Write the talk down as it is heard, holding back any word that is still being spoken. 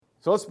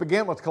So let's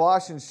begin with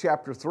Colossians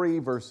chapter 3,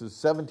 verses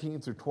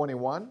 17 through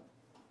 21.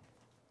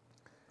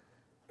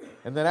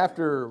 And then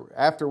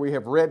after we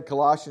have read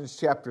Colossians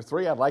chapter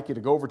 3, I'd like you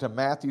to go over to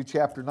Matthew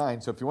chapter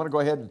 9. So if you want to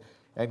go ahead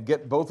and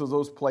get both of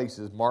those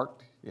places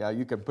marked,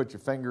 you can put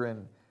your finger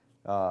in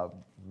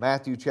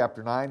Matthew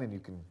chapter 9 and you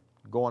can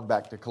go on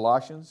back to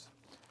Colossians.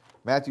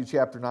 Matthew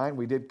chapter 9,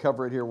 we did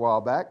cover it here a while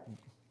back.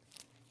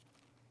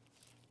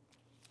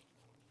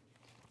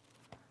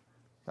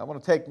 I want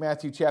to take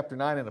Matthew chapter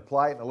 9 and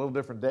apply it in a little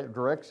different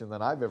direction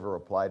than I've ever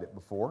applied it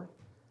before.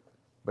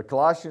 But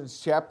Colossians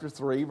chapter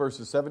 3,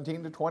 verses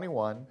 17 to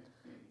 21,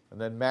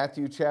 and then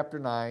Matthew chapter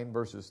 9,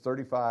 verses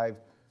 35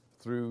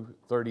 through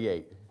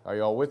 38. Are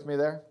you all with me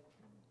there?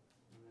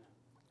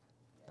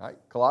 All right,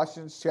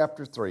 Colossians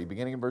chapter 3,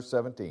 beginning in verse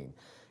 17.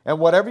 And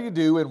whatever you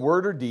do in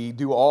word or deed,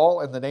 do all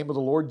in the name of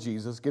the Lord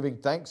Jesus, giving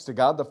thanks to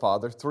God the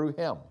Father through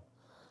Him.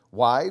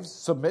 Wives,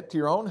 submit to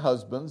your own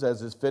husbands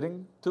as is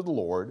fitting to the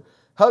Lord.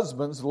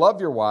 Husbands, love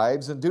your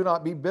wives and do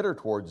not be bitter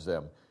towards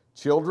them.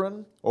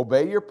 Children,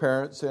 obey your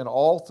parents in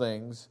all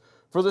things,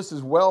 for this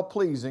is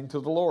well-pleasing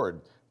to the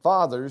Lord.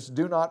 Fathers,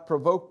 do not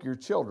provoke your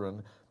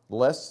children,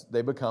 lest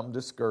they become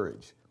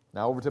discouraged.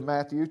 Now over to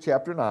Matthew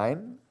chapter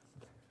 9.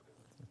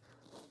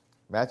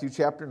 Matthew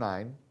chapter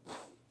 9,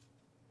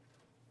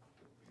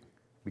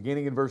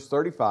 beginning in verse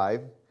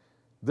 35.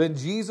 Then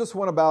Jesus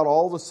went about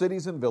all the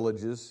cities and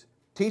villages,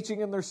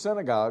 teaching in their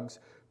synagogues,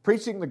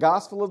 preaching the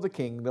gospel of the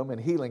kingdom, and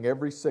healing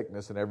every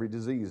sickness and every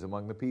disease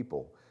among the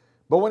people.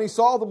 But when He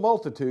saw the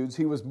multitudes,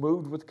 He was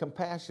moved with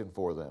compassion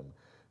for them,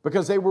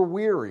 because they were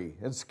weary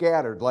and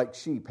scattered like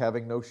sheep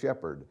having no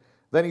shepherd.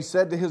 Then He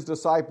said to His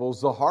disciples,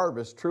 the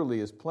harvest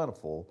truly is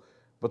plentiful,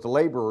 but the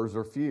laborers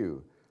are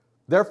few.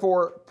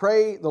 Therefore,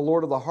 pray the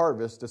Lord of the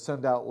harvest to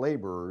send out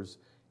laborers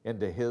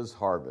into His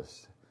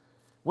harvest.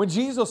 When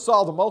Jesus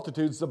saw the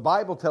multitudes, the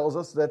Bible tells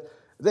us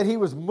that He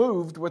was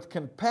moved with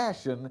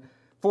compassion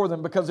for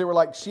them because they were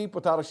like sheep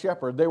without a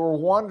shepherd. They were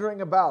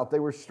wandering about. They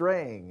were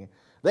straying.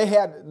 They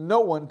had no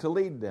one to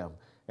lead them.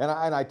 And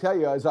I tell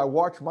you, as I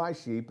watch my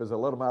sheep, as I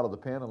let them out of the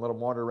pen and let them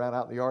wander around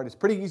out in the yard, it's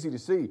pretty easy to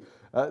see.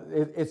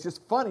 It's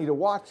just funny to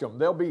watch them.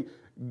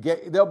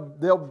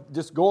 They'll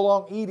just go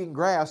along eating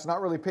grass, not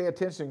really pay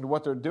attention to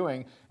what they're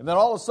doing, and then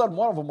all of a sudden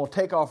one of them will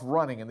take off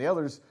running, and the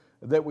others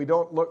that we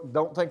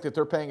don't think that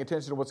they're paying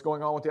attention to what's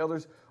going on with the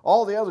others,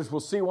 all the others will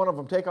see one of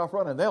them take off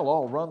running, and they'll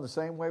all run the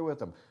same way with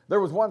them. There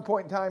was one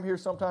point in time here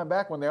sometime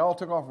back when they all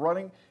took off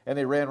running, and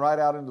they ran right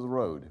out into the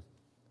road.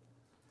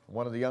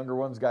 One of the younger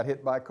ones got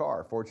hit by a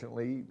car.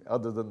 Fortunately,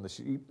 other than the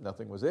sheep,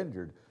 nothing was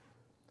injured.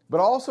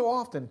 But also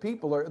often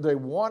people they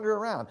wander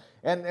around.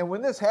 And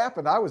when this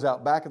happened, I was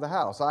out back of the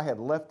house. I had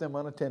left them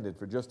unattended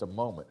for just a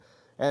moment.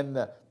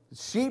 And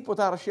sheep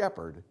without a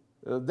shepherd,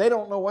 they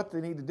don't know what they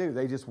need to do.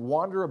 They just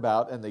wander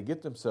about and they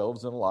get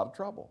themselves in a lot of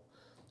trouble.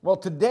 Well,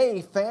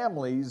 today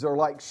families are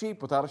like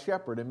sheep without a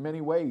shepherd in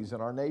many ways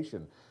in our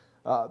nation.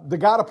 The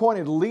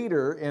God-appointed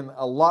leader in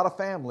a lot of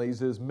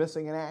families is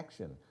missing in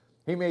action.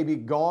 He may be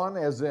gone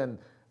as in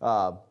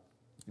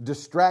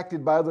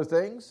distracted by other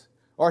things,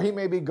 or he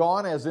may be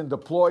gone as in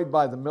deployed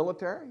by the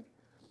military.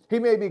 He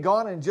may be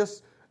gone in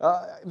just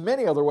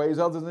many other ways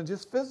other than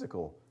just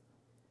physical.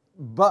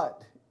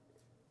 But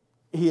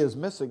he is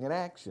missing in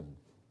action.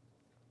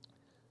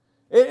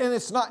 And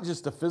it's not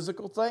just a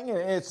physical thing, and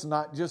it's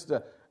not just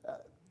a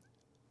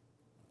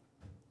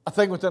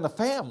thing within a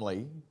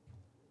family.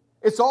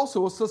 It's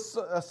also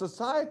a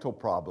societal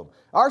problem.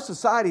 Our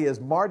society has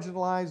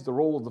marginalized the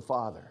role of the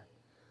father.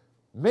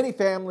 Many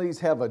families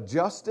have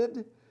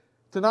adjusted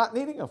to not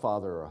needing a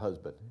father or a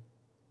husband.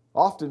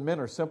 Often men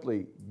are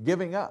simply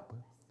giving up.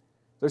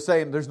 They're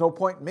saying, there's no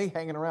point in me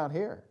hanging around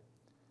here.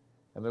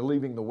 And they're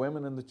leaving the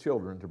women and the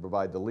children to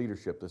provide the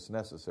leadership that's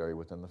necessary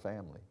within the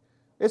family.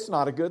 It's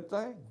not a good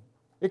thing.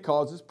 It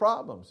causes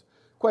problems.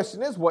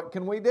 Question is, what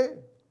can we do?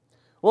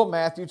 Well,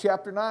 Matthew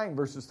chapter 9,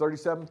 verses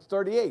 37 to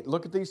 38.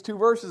 Look at these two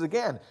verses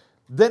again.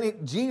 Then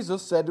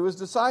Jesus said to His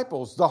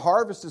disciples, the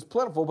harvest is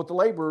plentiful, but the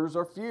laborers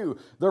are few.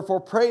 Therefore,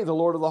 pray the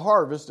Lord of the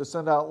harvest to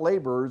send out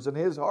laborers in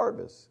His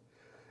harvest.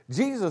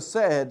 Jesus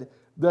said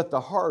that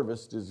the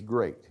harvest is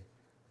great.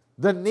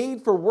 The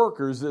need for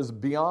workers is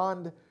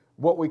beyond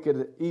what we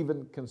could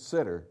even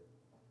consider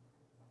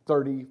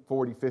 30,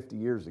 40, 50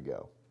 years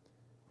ago.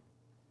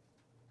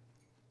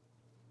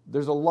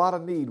 There's a lot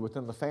of need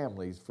within the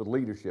families for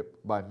leadership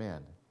by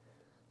men.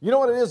 You know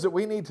what it is that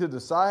we need to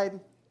decide?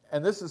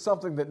 And this is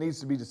something that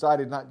needs to be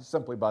decided not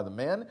simply by the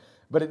men,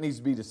 but it needs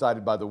to be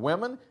decided by the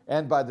women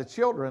and by the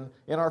children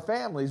in our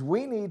families.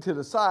 We need to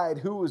decide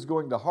who is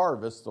going to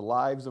harvest the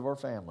lives of our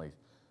families.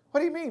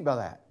 What do you mean by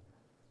that?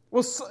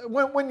 Well,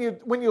 when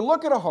you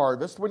look at a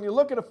harvest, when you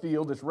look at a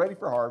field that's ready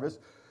for harvest,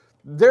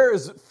 there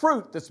is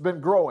fruit that's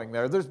been growing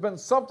there. There's been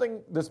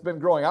something that's been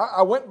growing.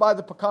 I went by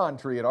the pecan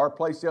tree at our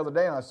place the other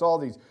day, and I saw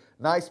these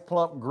nice,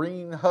 plump,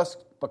 green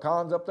husked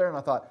pecans up there, and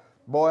I thought,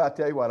 boy, I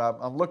tell you what,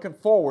 I'm looking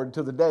forward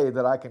to the day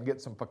that I can get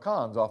some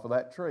pecans off of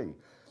that tree.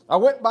 I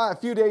went by a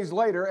few days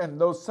later, and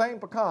those same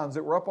pecans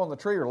that were up on the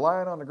tree are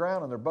lying on the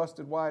ground, and they're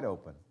busted wide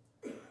open.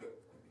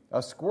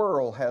 A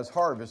squirrel has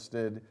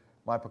harvested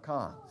my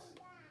pecans.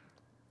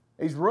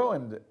 He's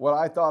ruined what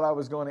I thought I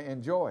was going to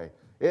enjoy.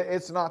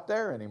 It's not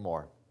there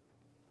anymore.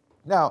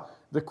 Now,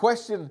 the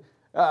question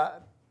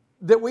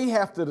that we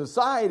have to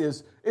decide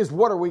is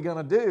what are we going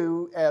to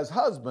do as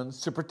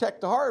husbands to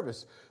protect the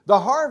harvest? The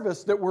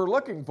harvest that we're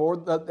looking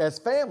for as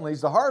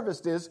families, the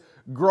harvest is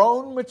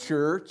grown,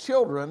 mature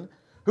children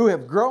who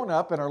have grown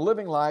up and are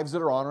living lives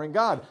that are honoring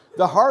God.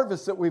 The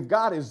harvest that we've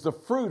got is the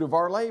fruit of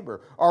our labor.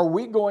 Are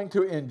we going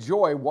to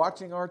enjoy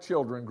watching our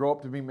children grow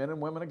up to be men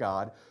and women of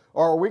God,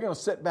 or are we going to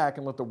sit back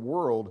and let the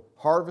world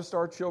harvest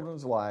our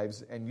children's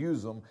lives and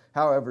use them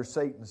however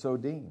Satan so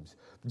deems?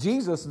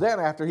 Jesus then,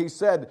 after he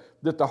said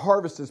that the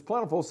harvest is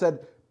plentiful,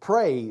 said,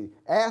 pray,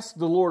 ask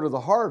the Lord of the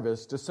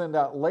harvest to send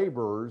out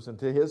laborers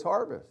into his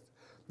harvest.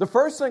 The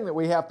first thing that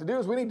we have to do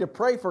is we need to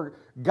pray for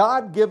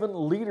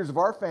God-given leaders of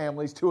our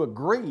families to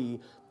agree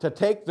to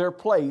take their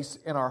place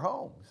in our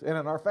homes and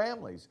in our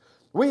families.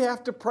 We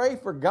have to pray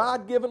for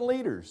God-given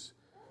leaders,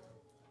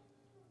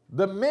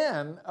 the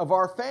men of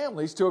our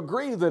families, to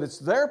agree that it's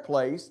their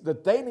place,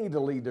 that they need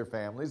to lead their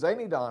families, they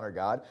need to honor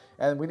God,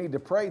 and we need to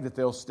pray that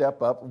they'll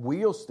step up,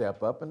 we'll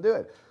step up and do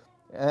it.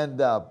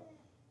 And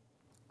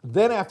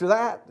then after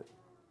that,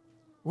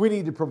 we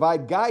need to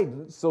provide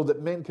guidance so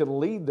that men can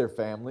lead their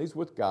families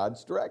with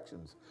God's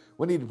directions.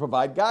 We need to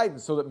provide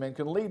guidance so that men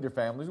can lead their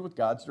families with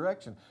God's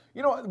direction.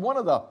 You know, one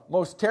of the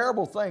most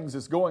terrible things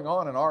that's going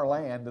on in our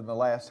land in the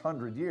last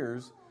 100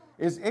 years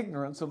is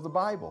ignorance of the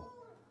Bible.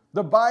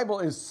 The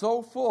Bible is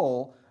so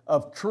full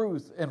of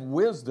truth and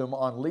wisdom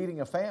on leading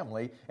a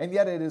family, and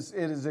yet it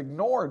is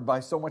ignored by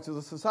so much of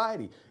the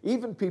society.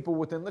 Even people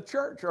within the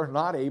church are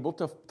not able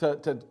to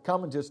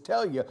come and just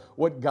tell you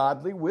what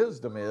godly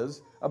wisdom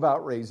is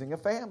about raising a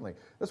family.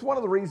 That's one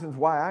of the reasons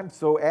why I'm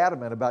so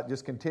adamant about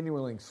just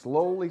continuing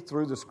slowly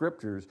through the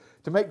Scriptures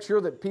to make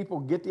sure that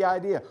people get the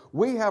idea.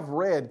 We have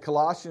read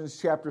Colossians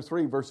chapter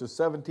 3, verses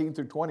 17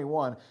 through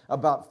 21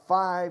 about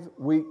 5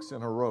 weeks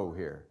in a row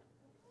here.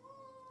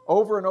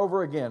 Over and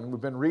over again,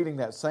 we've been reading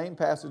that same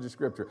passage of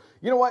Scripture.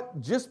 You know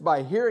what? Just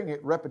by hearing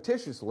it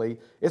repetitiously,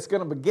 it's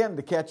going to begin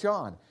to catch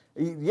on.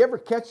 You ever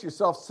catch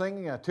yourself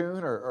singing a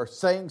tune or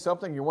saying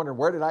something, you're wondering,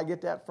 where did I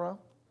get that from?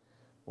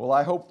 Well,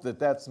 I hope that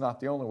that's not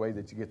the only way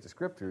that you get the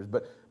Scriptures,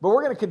 but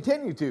we're going to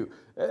continue to.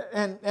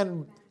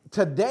 And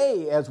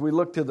today, as we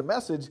look to the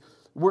message,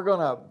 we're going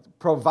to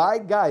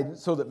provide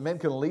guidance so that men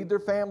can lead their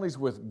families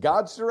with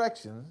God's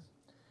direction,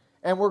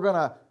 and we're going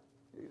to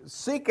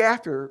seek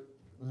after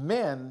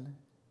men.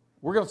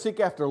 We're going to seek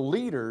after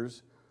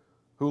leaders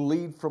who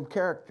lead from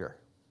character.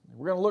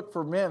 We're going to look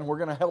for men. We're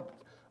going to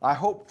help, I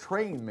hope,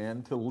 train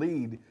men to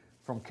lead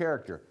from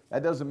character.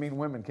 That doesn't mean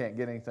women can't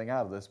get anything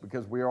out of this,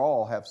 because we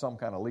all have some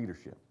kind of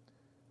leadership.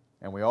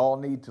 And we all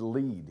need to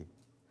lead.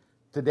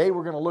 Today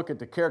we're going to look at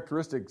the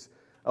characteristics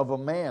of a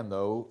man,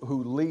 though,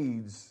 who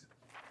leads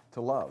to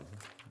love,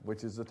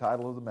 which is the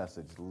title of the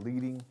message,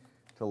 Leading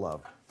to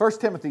Love. 1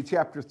 Timothy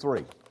chapter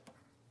 3.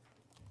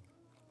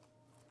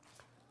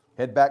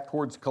 Head back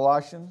towards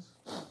Colossians.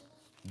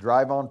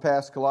 Drive on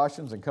past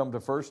Colossians and come to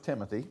 1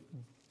 Timothy.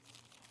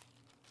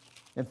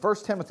 In 1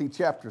 Timothy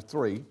chapter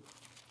 3,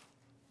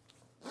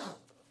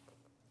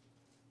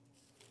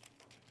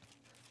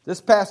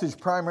 this passage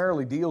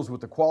primarily deals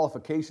with the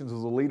qualifications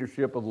of the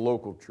leadership of the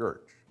local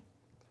church.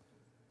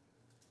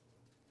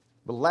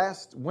 But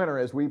last winter,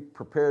 as we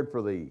prepared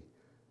for the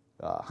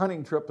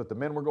hunting trip that the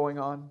men were going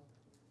on,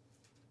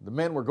 the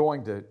men were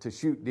going to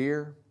shoot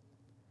deer.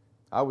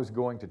 I was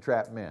going to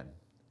trap men.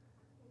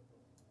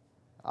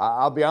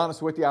 I'll be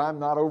honest with you, I'm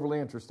not overly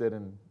interested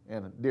in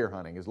deer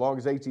hunting. As long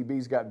as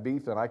HEB's got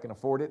beef and I can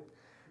afford it,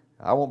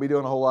 I won't be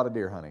doing a whole lot of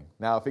deer hunting.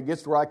 Now, if it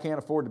gets to where I can't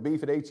afford the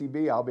beef at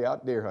HEB, I'll be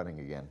out deer hunting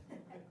again.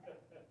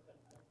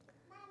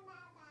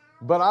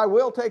 But I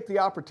will take the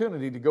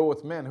opportunity to go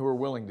with men who are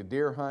willing to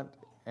deer hunt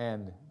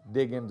and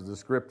dig into the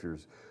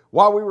Scriptures.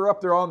 While we were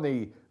up there on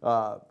the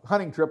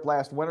hunting trip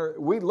last winter,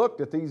 we looked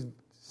at these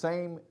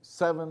same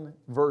 7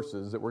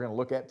 verses that we're going to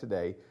look at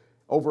today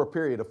over a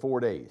period of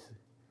 4 days.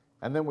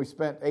 And then we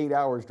spent 8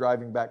 hours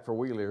driving back for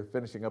Wheeler,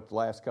 finishing up the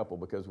last couple,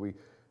 because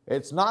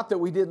it's not that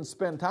we didn't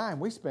spend time.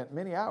 We spent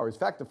many hours. In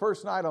fact, the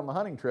first night on the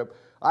hunting trip,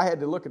 I had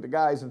to look at the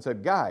guys and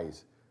said,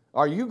 guys,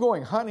 are you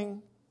going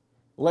hunting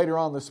later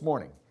on this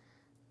morning?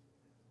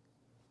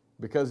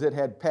 Because it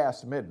had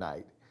passed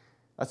midnight.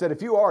 I said,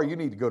 if you are, you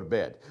need to go to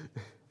bed.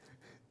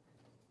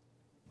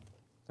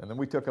 And then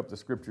we took up the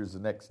Scriptures the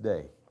next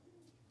day.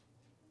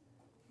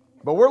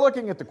 But we're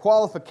looking at the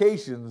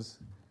qualifications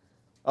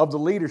of the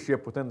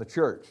leadership within the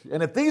church.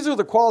 And if these are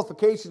the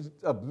qualifications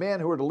of men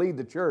who are to lead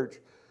the church,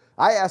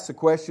 I ask the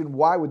question,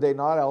 why would they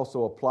not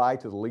also apply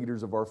to the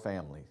leaders of our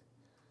family?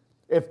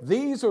 If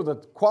these are the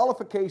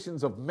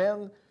qualifications of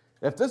men,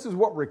 if this is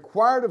what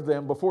required of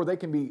them before they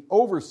can be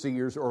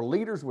overseers or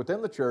leaders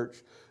within the church,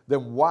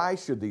 then why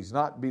should these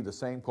not be the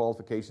same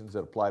qualifications that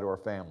apply to our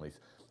families?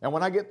 And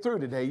when I get through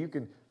today, you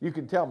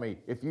can tell me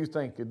if you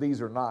think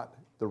these are not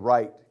the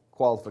right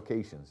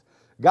qualifications.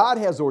 God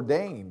has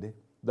ordained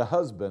the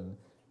husband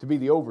to be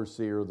the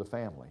overseer of the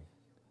family.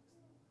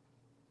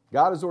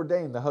 God has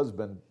ordained the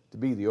husband to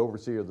be the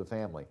overseer of the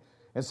family.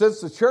 And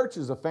since the church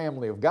is a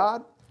family of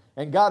God,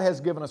 and God has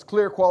given us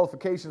clear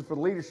qualifications for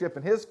leadership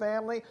in His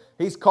family,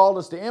 He's called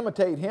us to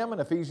imitate Him in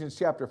Ephesians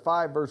chapter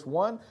 5, verse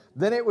 1,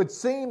 then it would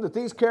seem that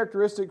these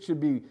characteristics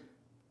should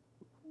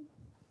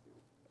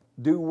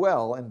do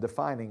well in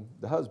defining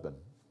the husband.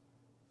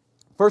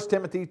 1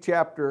 Timothy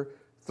chapter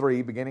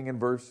 3, beginning in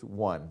verse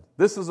 1.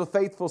 This is a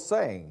faithful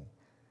saying.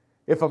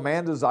 If a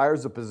man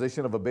desires the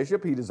position of a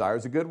bishop, he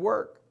desires a good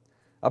work.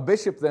 A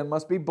bishop then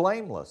must be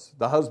blameless,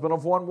 the husband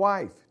of one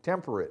wife,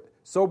 temperate,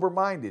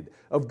 sober-minded,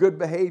 of good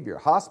behavior,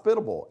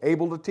 hospitable,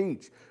 able to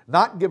teach,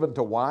 not given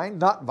to wine,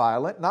 not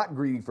violent, not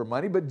greedy for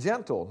money, but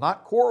gentle,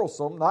 not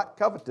quarrelsome, not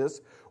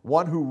covetous,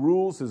 one who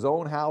rules his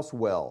own house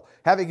well,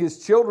 having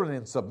his children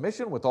in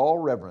submission with all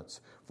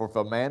reverence. For if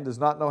a man does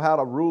not know how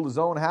to rule his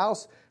own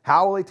house,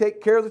 how will he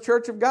take care of the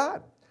church of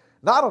God?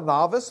 Not a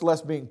novice,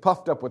 lest being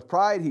puffed up with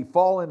pride, he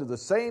fall into the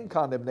same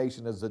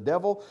condemnation as the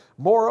devil.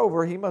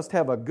 Moreover, he must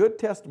have a good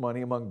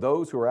testimony among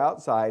those who are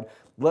outside,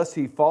 lest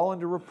he fall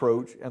into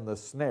reproach and the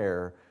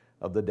snare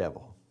of the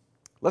devil.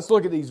 Let's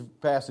look at these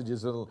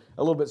passages a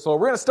little bit slower.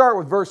 We're going to start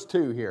with verse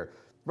 2 here.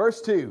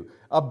 Verse 2,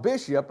 a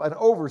bishop, an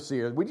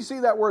overseer. When you see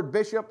that word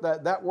bishop,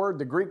 that word,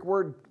 the Greek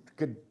word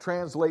could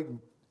translate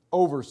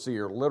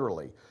overseer,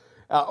 literally.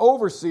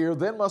 Overseer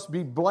then must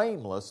be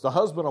blameless, the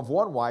husband of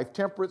one wife,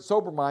 temperate,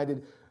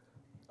 sober-minded,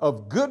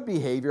 of good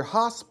behavior,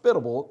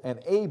 hospitable, and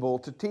able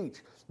to teach.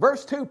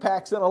 Verse 2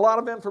 packs in a lot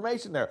of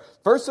information there.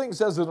 First thing it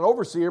says that an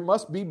overseer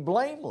must be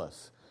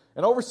blameless.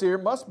 An overseer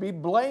must be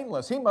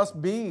blameless. He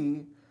must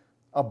be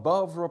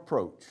above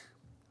reproach.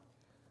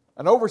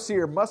 An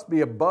overseer must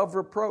be above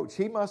reproach.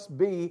 He must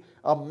be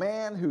a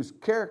man whose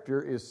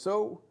character is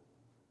so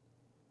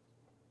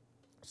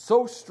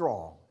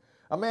strong,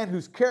 a man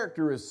whose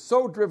character is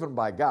so driven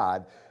by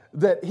God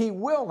that he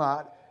will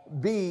not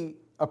be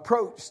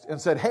approached and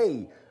said,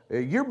 hey,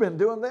 you've been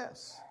doing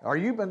this, or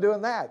you've been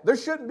doing that. There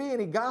shouldn't be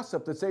any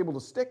gossip that's able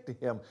to stick to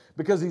him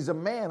because he's a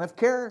man of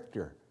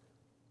character.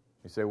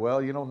 You say,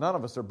 well, none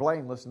of us are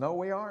blameless. No,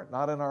 we aren't,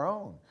 not in our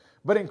own.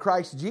 But in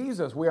Christ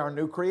Jesus, we are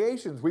new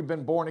creations. We've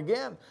been born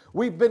again.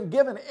 We've been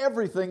given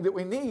everything that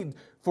we need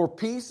for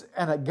peace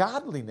and a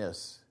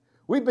godliness.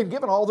 We've been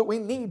given all that we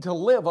need to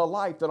live a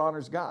life that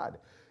honors God.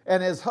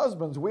 And as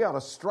husbands, we ought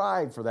to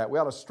strive for that. We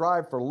ought to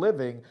strive for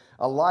living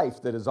a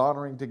life that is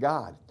honoring to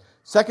God.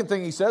 Second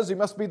thing he says, he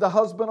must be the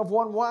husband of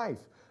one wife.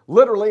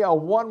 Literally a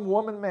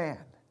one-woman man.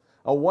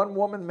 A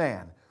one-woman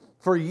man.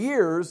 For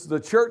years, the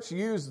church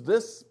used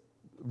this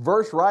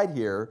verse right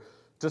here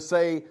to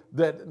say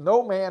that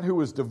no man who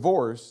was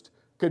divorced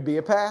could be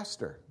a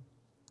pastor.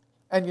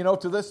 And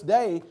to this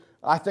day,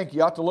 I think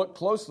you ought to look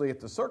closely at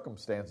the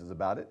circumstances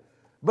about it.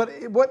 But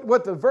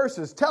what the verse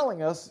is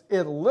telling us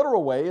in a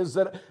literal way is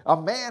that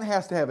a man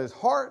has to have his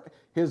heart,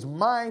 his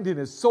mind, and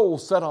his soul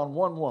set on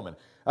one woman.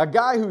 A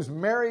guy who's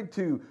married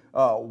to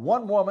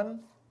one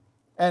woman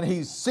and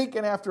he's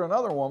seeking after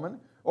another woman,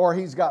 or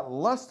he's got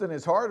lust in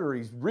his heart, or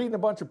he's reading a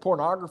bunch of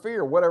pornography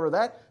or whatever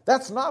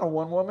that's not a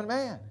one-woman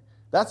man.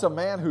 That's a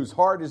man whose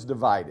heart is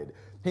divided.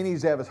 He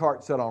needs to have his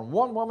heart set on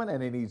one woman,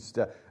 and he needs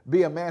to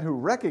be a man who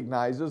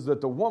recognizes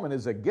that the woman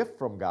is a gift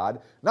from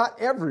God, not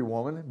every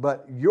woman,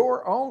 but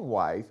your own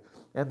wife,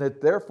 and that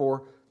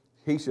therefore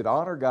he should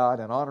honor God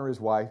and honor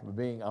his wife by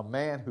being a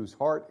man whose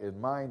heart and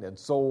mind and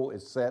soul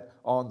is set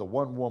on the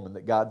one woman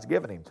that God's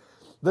given him.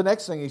 The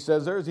next thing he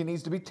says there is he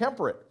needs to be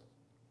temperate.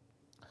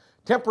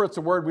 Temperate's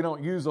a word we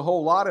don't use a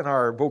whole lot in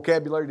our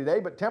vocabulary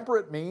today, but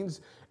temperate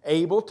means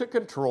able to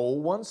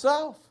control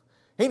oneself.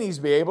 He needs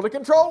to be able to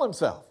control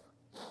himself.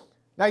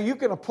 Now, you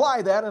can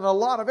apply that in a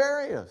lot of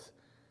areas.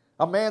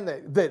 A man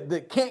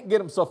that can't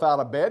get himself out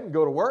of bed and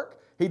go to work,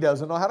 he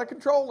doesn't know how to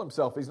control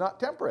himself. He's not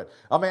temperate.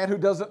 A man who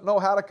doesn't know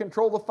how to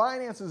control the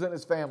finances in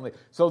his family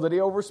so that he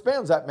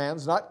overspends, that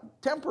man's not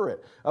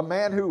temperate. A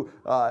man who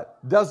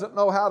doesn't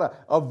know how to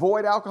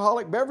avoid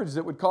alcoholic beverages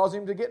that would cause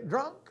him to get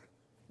drunk,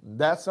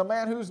 that's a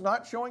man who's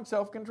not showing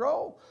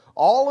self-control.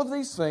 All of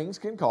these things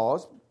can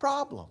cause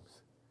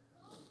problems.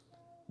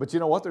 But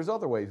you know what? There's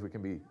other ways we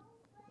can be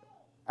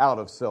out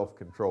of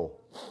self-control.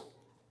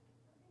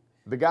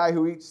 The guy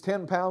who eats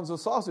 10 pounds of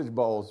sausage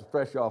balls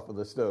fresh off of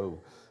the stove.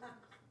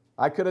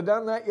 I could have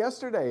done that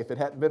yesterday if it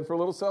hadn't been for a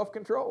little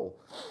self-control.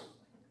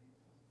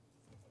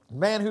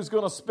 Man who's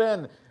going to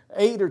spend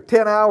 8 or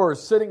 10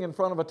 hours sitting in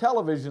front of a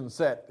television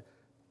set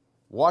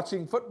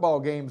watching football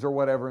games or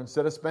whatever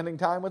instead of spending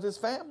time with his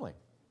family.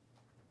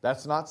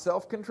 That's not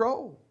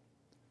self-control.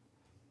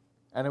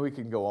 And then we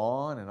can go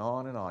on and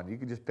on and on. You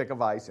can just pick a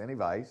vice, any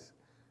vice.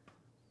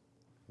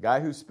 Guy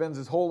who spends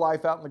his whole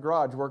life out in the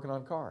garage working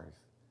on cars.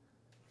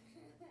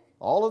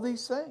 All of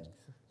these things.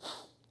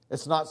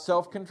 It's not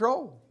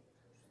self-control.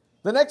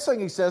 The next thing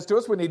he says to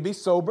us, we need to be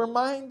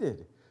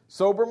sober-minded.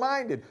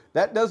 Sober-minded.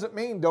 That doesn't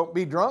mean don't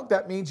be drunk.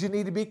 That means you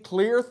need to be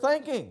clear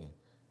thinking.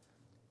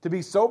 To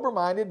be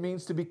sober-minded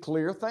means to be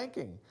clear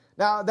thinking.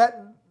 Now,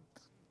 that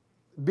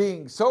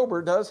being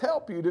sober does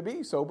help you to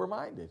be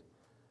sober-minded.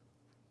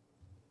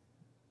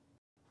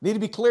 Need to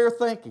be clear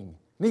thinking.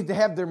 Need to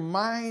have their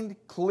mind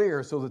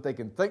clear so that they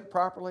can think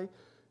properly,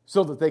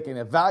 so that they can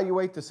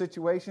evaluate the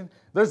situation.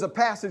 There's a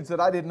passage that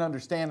I didn't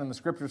understand in the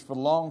Scriptures for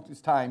the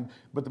longest time,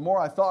 but the more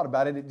I thought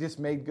about it, it just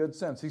made good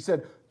sense. He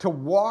said, to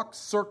walk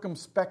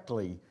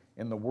circumspectly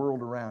in the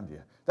world around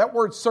you. That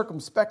word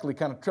circumspectly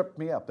kind of tripped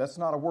me up. That's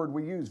not a word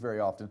we use very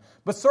often.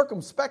 But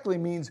circumspectly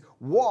means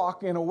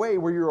walk in a way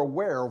where you're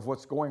aware of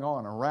what's going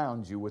on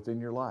around you within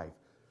your life.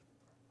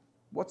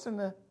 What's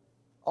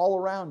all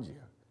around you?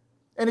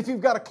 And if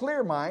you've got a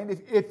clear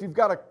mind, if you've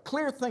got a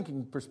clear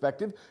thinking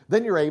perspective,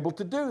 then you're able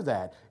to do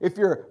that. If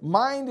your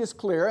mind is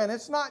clear, and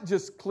it's not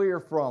just clear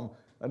from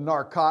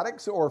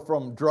narcotics or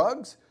from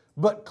drugs,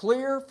 but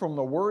clear from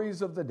the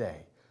worries of the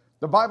day.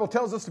 The Bible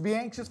tells us to be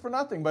anxious for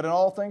nothing, but in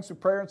all things through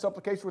prayer and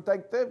supplication with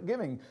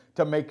thanksgiving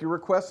to make your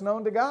requests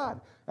known to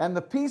God. And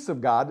the peace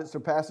of God that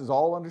surpasses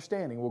all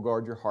understanding will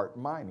guard your heart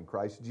and mind in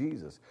Christ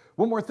Jesus.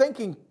 When we're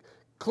thinking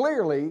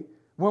clearly,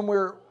 when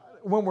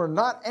we're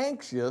not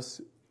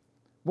anxious,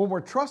 when we're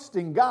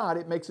trusting God,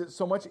 it makes it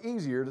so much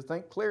easier to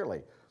think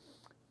clearly.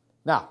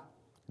 Now,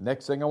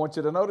 next thing I want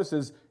you to notice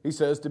is he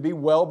says to be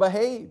well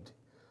behaved.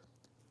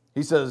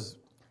 He says,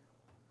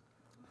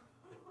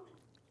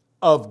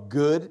 of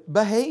good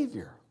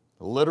behavior.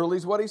 Literally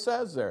is what he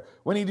says there.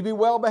 We need to be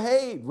well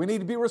behaved. We need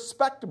to be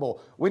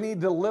respectable. We need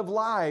to live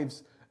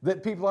lives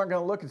that people aren't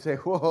going to look and say,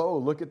 whoa,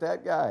 look at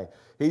that guy.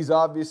 He's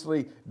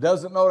obviously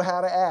doesn't know how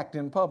to act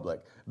in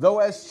public. Though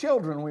as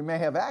children we may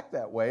have act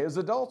that way, as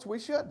adults we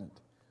shouldn't.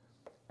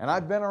 And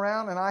I've been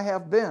around, and I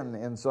have been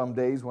in some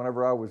days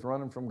whenever I was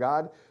running from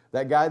God,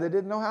 that guy that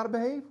didn't know how to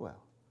behave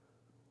well.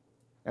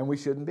 And we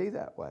shouldn't be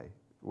that way.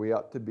 We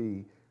ought to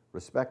be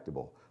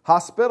respectable.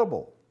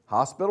 Hospitable.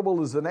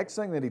 Hospitable is the next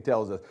thing that he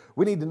tells us.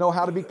 We need to know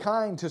how to be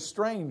kind to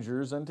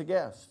strangers and to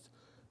guests.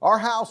 Our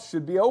house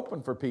should be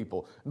open for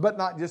people, but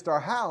not just our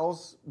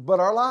house,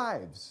 but our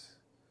lives.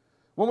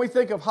 When we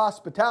think of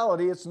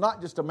hospitality, it's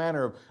not just a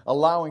matter of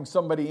allowing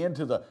somebody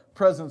into the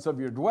presence of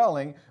your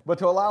dwelling, but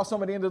to allow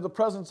somebody into the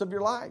presence of your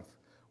life.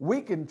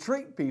 We can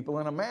treat people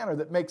in a manner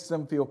that makes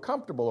them feel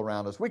comfortable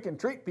around us. We can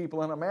treat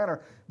people in a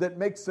manner that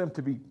makes them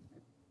to be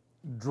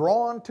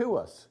drawn to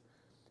us.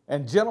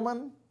 And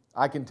gentlemen,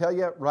 I can tell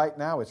you right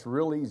now, it's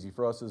real easy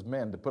for us as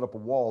men to put up a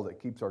wall that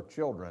keeps our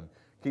children,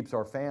 keeps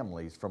our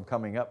families from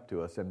coming up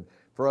to us, and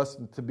for us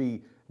to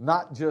be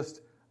not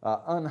just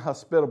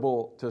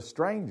unhospitable to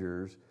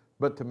strangers,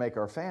 but to make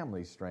our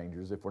families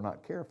strangers if we're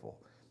not careful.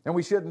 And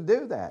we shouldn't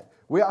do that.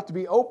 We ought to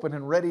be open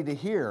and ready to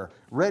hear,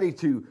 ready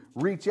to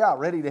reach out,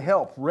 ready to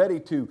help, ready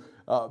to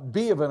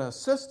be of an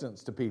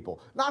assistance to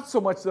people. Not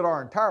so much that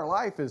our entire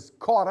life is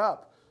caught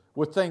up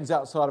with things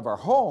outside of our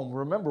home.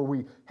 Remember,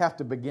 we have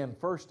to begin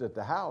first at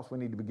the house. We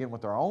need to begin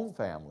with our own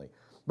family.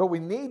 But we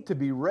need to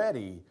be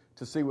ready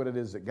to see what it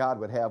is that God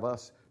would have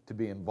us to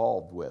be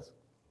involved with.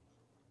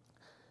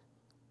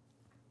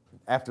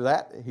 After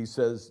that, he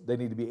says they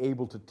need to be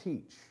able to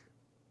teach.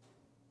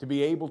 To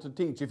be able to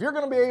teach. If you're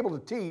going to be able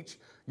to teach,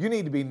 you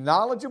need to be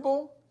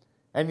knowledgeable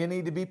and you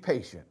need to be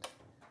patient.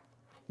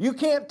 You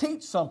can't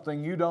teach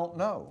something you don't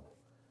know.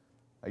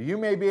 You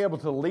may be able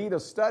to lead a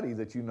study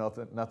that you know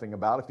nothing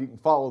about if you can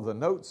follow the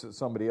notes that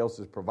somebody else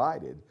has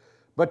provided.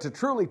 But to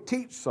truly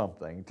teach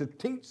something, to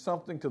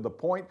the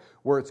point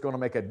where it's going to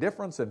make a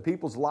difference in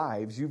people's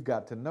lives, you've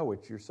got to know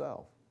it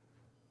yourself.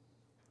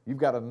 You've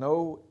got to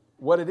know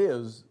what it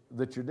is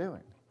that you're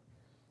doing.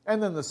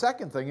 And then the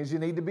second thing is you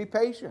need to be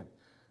patient.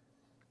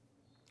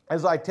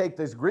 As I take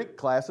these Greek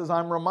classes,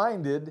 I'm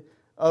reminded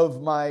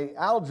of my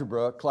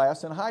algebra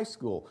class in high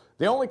school.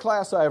 The only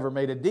class I ever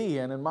made a D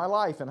in my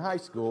life in high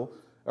school,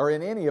 or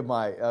in any of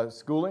my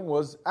schooling,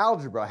 was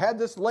algebra. I had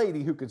this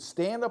lady who could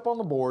stand up on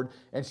the board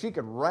and she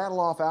could rattle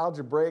off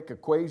algebraic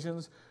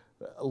equations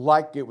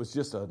like it was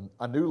just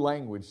a new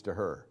language to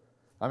her.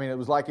 I mean, it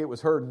was like it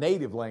was her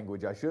native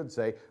language, I should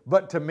say.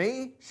 But to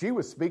me, she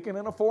was speaking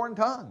in a foreign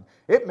tongue.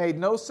 It made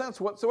no sense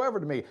whatsoever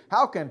to me.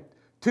 How can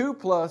 2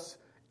 plus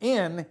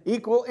N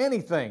equal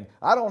anything?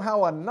 I don't know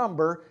how a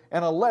number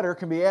and a letter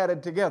can be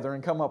added together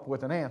and come up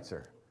with an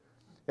answer.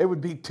 It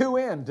would be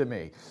 2N to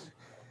me,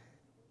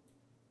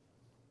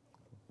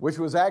 which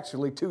was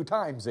actually 2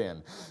 times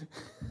N.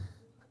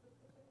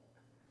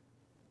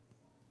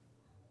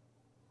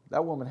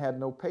 That woman had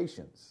no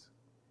patience.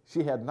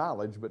 She had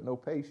knowledge, but no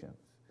patience.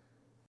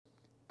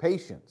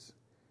 Patience.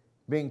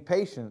 Being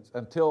patient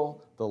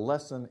until the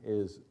lesson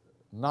is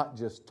not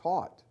just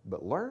taught,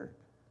 but learned.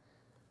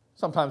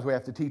 Sometimes we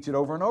have to teach it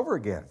over and over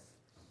again.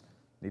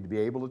 Need to be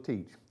able to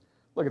teach.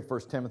 Look at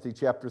 1 Timothy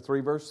chapter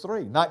 3, verse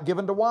 3. Not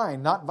given to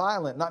wine, not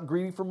violent, not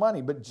greedy for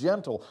money, but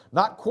gentle,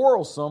 not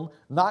quarrelsome,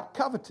 not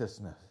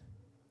covetousness.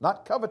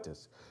 Not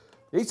covetous.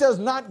 He says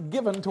not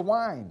given to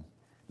wine.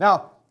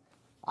 Now,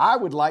 I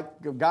would like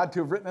God to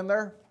have written in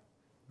there,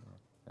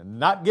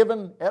 not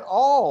given at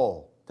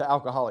all to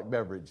alcoholic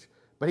beverage.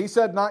 But he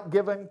said not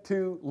given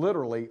to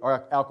literally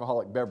or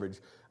alcoholic beverage.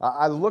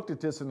 I looked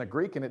at this in the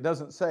Greek and it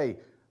doesn't say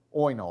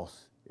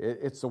oinos.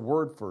 It's a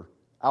word for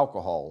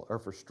alcohol or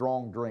for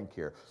strong drink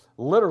here.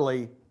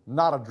 Literally,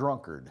 not a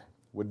drunkard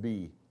would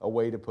be a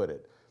way to put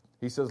it.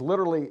 He says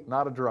literally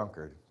not a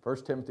drunkard.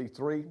 1 Timothy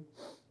 3.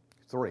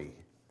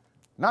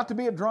 Not to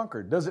be a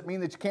drunkard. Does it mean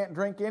that you can't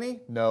drink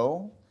any?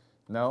 No.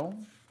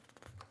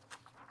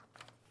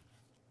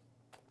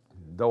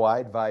 Though I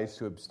advise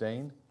to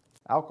abstain.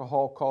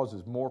 Alcohol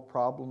causes more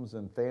problems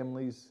in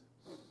families.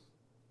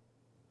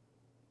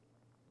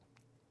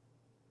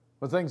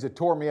 One of the things that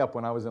tore me up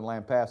when I was in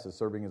Lampasas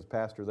serving as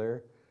pastor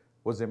there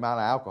was the amount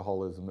of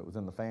alcoholism that was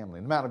in the family.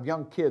 And the amount of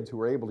young kids who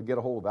were able to get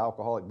a hold of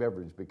alcoholic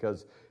beverage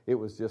because it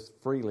was just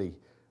freely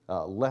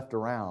left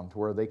around to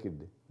where they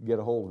could get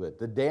a hold of it.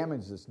 The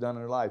damage that's done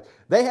in their lives.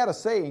 They had a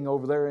saying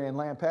over there in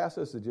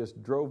Lampasas that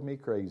just drove me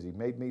crazy,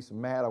 made me so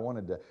mad I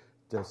wanted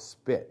to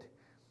spit.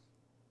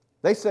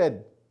 They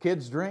said,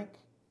 kids drink,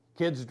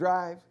 kids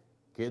drive,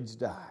 kids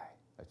die.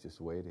 That's just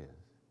the way it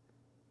is.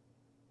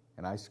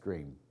 And I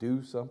screamed,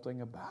 do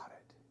something about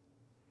it.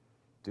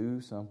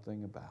 Do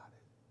something about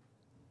it.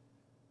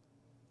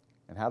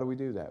 And how do we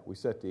do that? We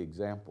set the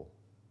example.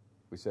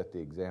 We set the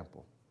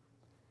example.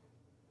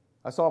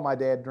 I saw my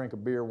dad drink a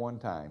beer one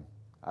time.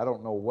 I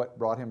don't know what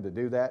brought him to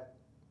do that,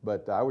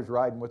 but I was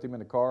riding with him in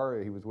the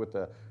car. He was with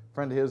a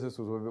friend of his. This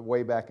was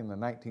way back in the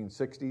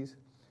 1960s.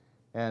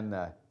 And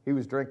he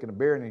was drinking a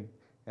beer,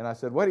 and I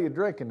said, what are you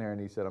drinking there?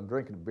 And he said, I'm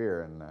drinking a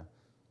beer. And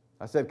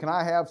I said, can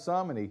I have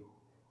some? And he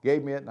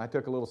gave me it, and I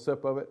took a little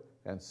sip of it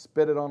and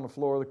spit it on the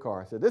floor of the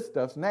car. I said, this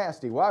stuff's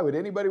nasty. Why would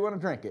anybody want to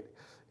drink it?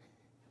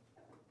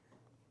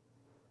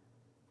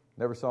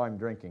 Never saw him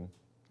drinking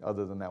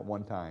other than that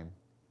one time.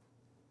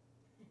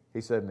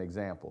 He set an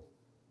example.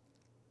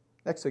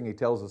 Next thing he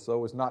tells us,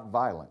 though, is not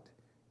violent.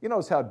 You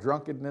notice how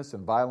drunkenness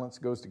and violence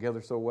goes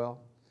together so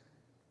well?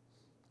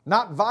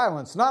 Not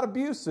violence, not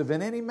abusive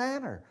in any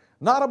manner,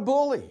 not a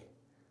bully.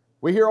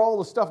 We hear all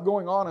the stuff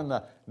going on in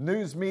the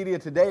news media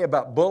today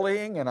about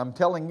bullying, and I'm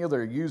telling you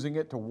they're using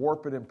it to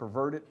warp it and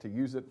pervert it, to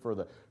use it for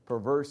the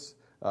perverse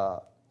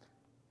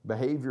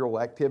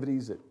behavioral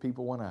activities that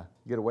people want to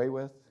get away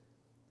with.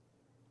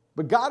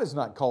 But God has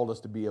not called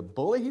us to be a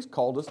bully. He's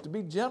called us to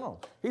be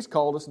gentle. He's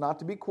called us not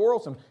to be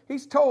quarrelsome.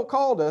 He's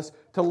called us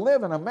to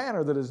live in a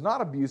manner that is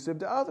not abusive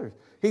to others.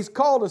 He's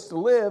called us to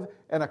live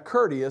in a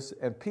courteous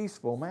and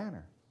peaceful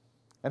manner.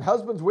 And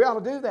husbands, we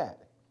ought to do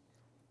that.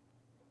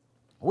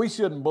 We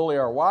shouldn't bully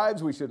our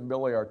wives. We shouldn't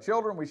bully our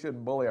children. We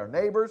shouldn't bully our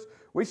neighbors.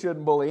 We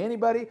shouldn't bully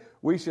anybody.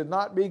 We should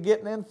not be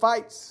getting in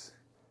fights,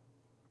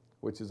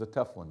 which is a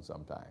tough one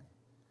sometimes.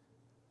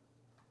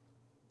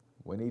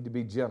 We need to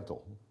be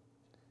gentle.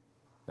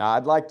 Now,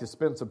 I'd like to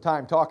spend some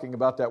time talking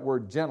about that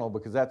word gentle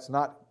because that's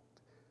not,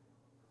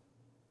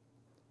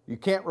 you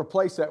can't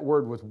replace that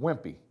word with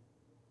wimpy.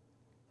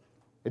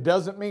 It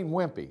doesn't mean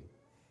wimpy.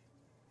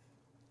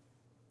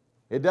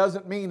 It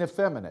doesn't mean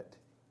effeminate.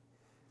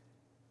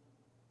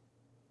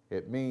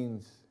 It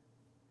means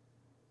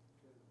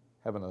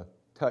having a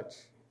touch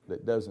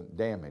that doesn't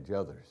damage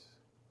others.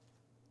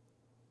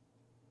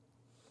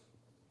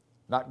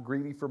 Not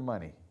greedy for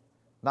money,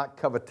 not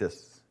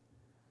covetous.